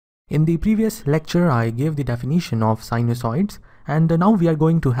In the previous lecture, I gave the definition of sinusoids, and now we are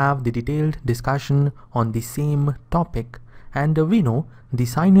going to have the detailed discussion on the same topic. And we know the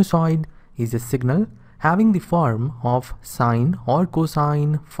sinusoid is a signal having the form of sine or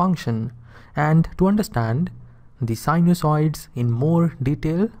cosine function. And to understand the sinusoids in more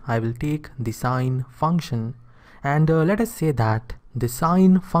detail, I will take the sine function. And let us say that the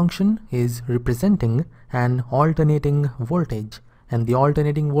sine function is representing an alternating voltage, and the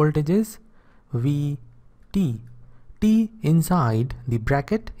alternating voltage is Vt. T inside the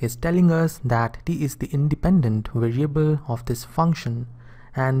bracket is telling us that t is the independent variable of this function,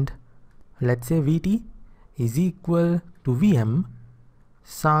 and let's say Vt is equal to Vm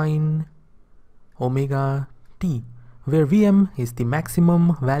sine omega t, where Vm is the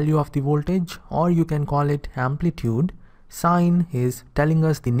maximum value of the voltage, or you can call it amplitude. Sine is telling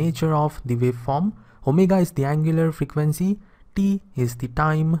us the nature of the waveform, omega is the angular frequency, t is the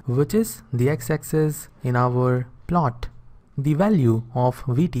time, which is the x-axis in our plot. The value of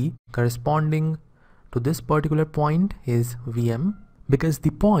Vt corresponding to this particular point is Vm, because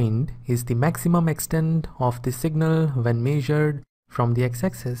the point is the maximum extent of the signal when measured from the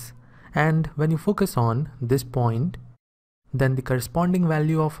x-axis. And when you focus on this point, then the corresponding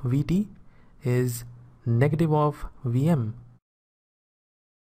value of Vt is negative of Vm.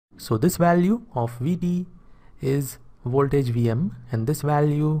 So this value of Vt is voltage Vm, and this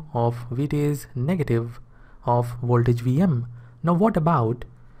value of Vt is negative of voltage Vm. Now what about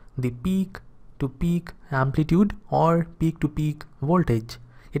the peak to peak amplitude or peak to peak voltage?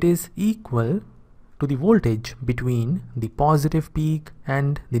 It is equal to the voltage between the positive peak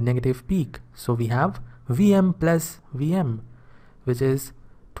and the negative peak. So we have Vm plus Vm, which is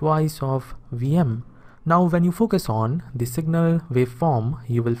twice of Vm. Now when you focus on the signal waveform,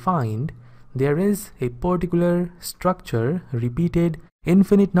 you will find there is a particular structure repeated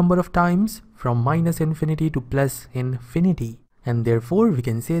infinite number of times from minus infinity to plus infinity, and therefore we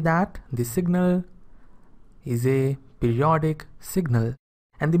can say that the signal is a periodic signal,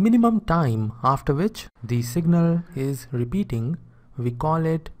 and the minimum time after which the signal is repeating, we call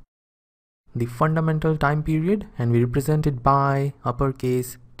it the fundamental time period, and we represent it by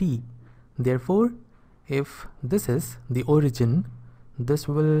uppercase T. Therefore, if this is the origin, this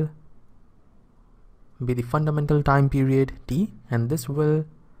will be the fundamental time period T, and this will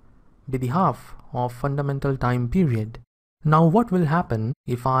be the half of fundamental time period. Now what will happen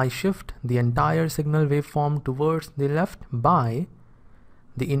if I shift the entire signal waveform towards the left by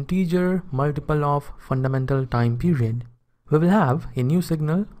the integer multiple of fundamental time period? We will have a new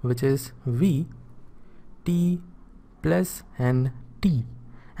signal which is V t plus n t,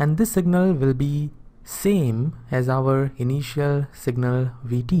 and this signal will be same as our initial signal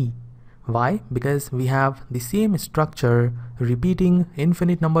Vt. Why? Because we have the same structure repeating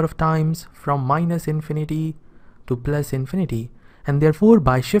infinite number of times from minus infinity to plus infinity, and therefore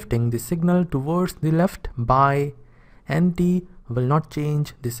by shifting the signal towards the left by nt will not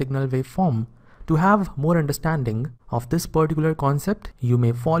change the signal waveform. To have more understanding of this particular concept, you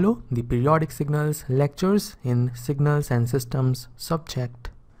may follow the periodic signals lectures in Signals and Systems subject.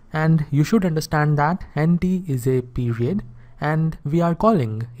 And you should understand that nt is a period, and we are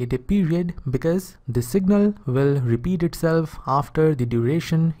calling it a period because the signal will repeat itself after the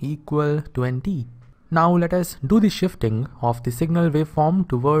duration equal to nt. Now let us do the shifting of the signal waveform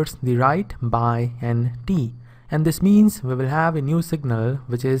towards the right by nt, and this means we will have a new signal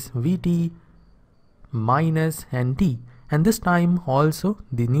which is Vt minus nt, and this time also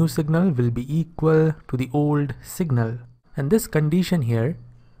the new signal will be equal to the old signal, and this condition here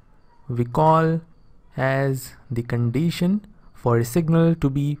we call as the condition for a signal to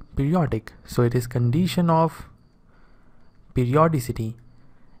be periodic. So it is condition of periodicity.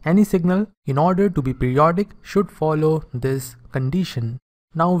 Any signal in order to be periodic should follow this condition.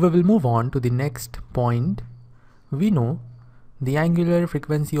 Now we will move on to the next point. We know the angular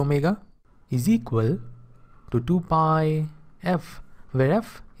frequency omega is equal to 2 pi f, where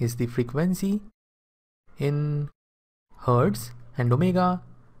f is the frequency in hertz and omega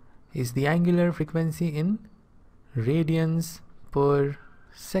is the angular frequency in radians per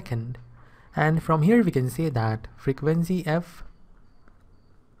second. And from here we can say that frequency f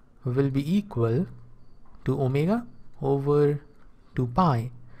will be equal to omega over 2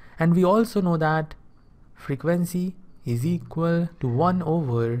 pi, and we also know that frequency is equal to 1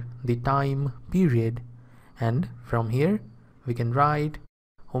 over the time period, and from here we can write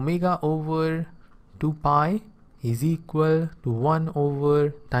omega over 2 pi is equal to 1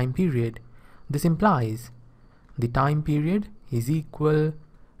 over time period. This implies the time period is equal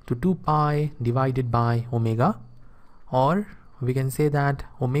to 2 pi divided by omega, or we can say that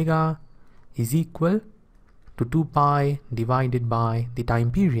omega is equal to 2 pi divided by the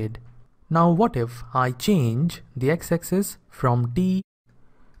time period. Now what if I change the x-axis from t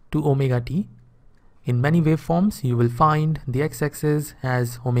to omega t? In many waveforms you will find the x-axis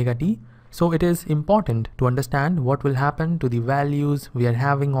as omega t. So it is important to understand what will happen to the values we are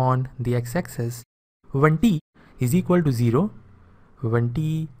having on the x-axis. When t is equal to 0,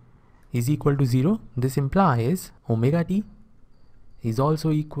 this implies omega t is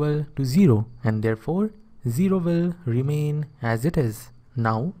also equal to 0, and therefore 0 will remain as it is.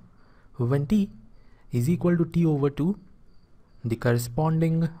 Now when t is equal to t over 2, the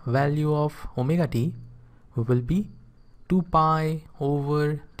corresponding value of omega t will be 2 pi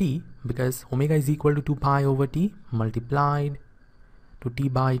over t, because omega is equal to 2 pi over t multiplied to t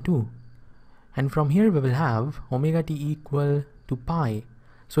by 2. And from here we will have omega t equal to pi.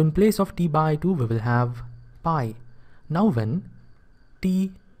 So in place of t by 2 we will have pi. Now when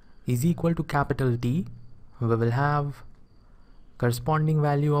t is equal to capital T, we will have corresponding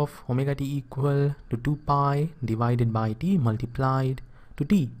value of omega t equal to 2 pi divided by t multiplied to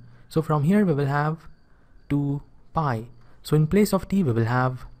t. So from here we will have 2 pi. So in place of t we will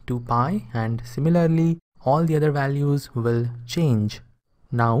have 2 pi, and similarly all the other values will change.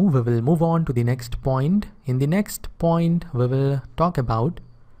 Now we will move on to the next point. In the next point we will talk about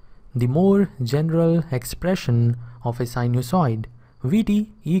the more general expression of a sinusoid, Vt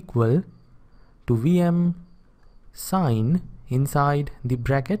equal to Vm sine inside the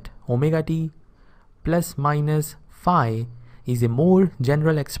bracket omega t plus minus phi is a more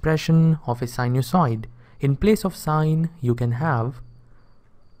general expression of a sinusoid. In place of sine you can have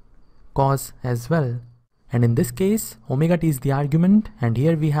cos as well. And in this case omega t is the argument, and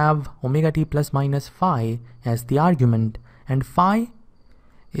here we have omega t plus minus phi as the argument, and phi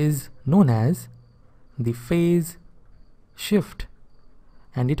is known as the phase shift,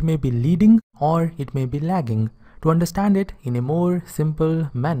 and it may be leading or it may be lagging. To understand it in a more simple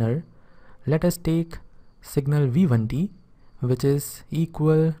manner, let us take signal v1t, which is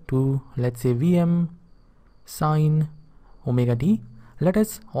equal to, let's say, Vm sine omega t. Let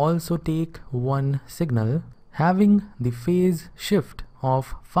us also take one signal having the phase shift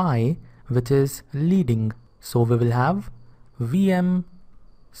of phi, which is leading. So we will have Vm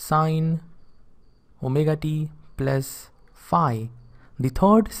sine omega t plus phi. The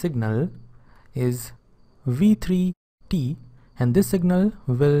third signal is v3t, and this signal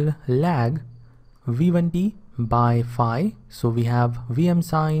will lag v1t by phi. So we have Vm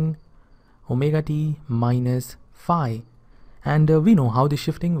sine omega t minus phi. And we know how the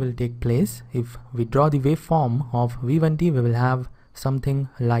shifting will take place. If we draw the waveform of v1t, we will have something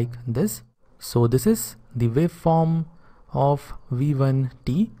like this. So this is the waveform of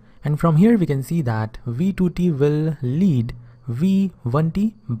v1t, and from here we can see that v2t will lead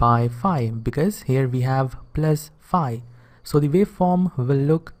v1t by phi, because here we have plus phi. So the waveform will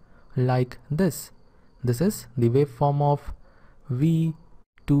look like this. This is the waveform of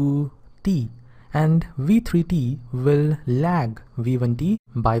v2t, and v3t will lag v1t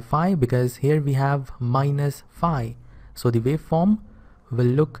by phi, because here we have minus phi. So the waveform will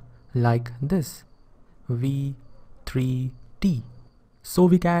look like this, v3t. So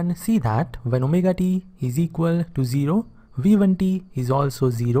we can see that when omega t is equal to 0, v1t is also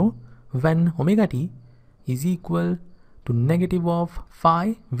 0. When omega t is equal to negative of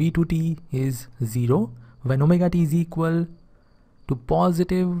phi, v2t is 0. When omega t is equal to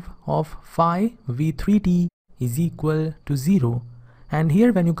positive of phi, v3t is equal to 0. And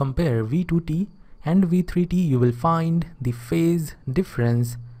here when you compare v2t and v3t, you will find the phase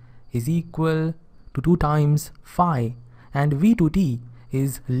difference is equal to 2 times phi, and v2t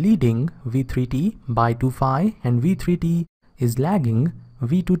is leading v3t by 2 phi, and v3t is lagging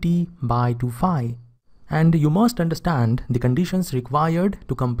v2t by 2 phi. And you must understand the conditions required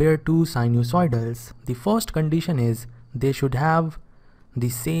to compare two sinusoidals. The first condition is they should have the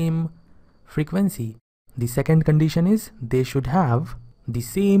same frequency. The second condition is they should have the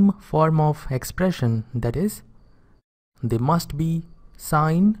same form of expression, that is, they must be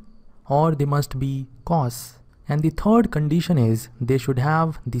sine or they must be cos. And the third condition is they should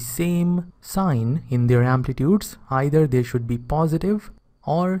have the same sign in their amplitudes. Either they should be positive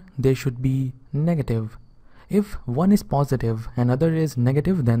or they should be negative. If one is positive and other is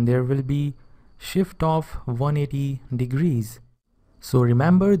negative, then there will be shift of 180 degrees. So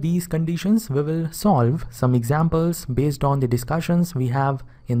remember these conditions. We will solve some examples based on the discussions we have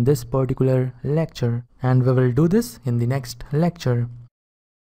in this particular lecture, and we will do this in the next lecture.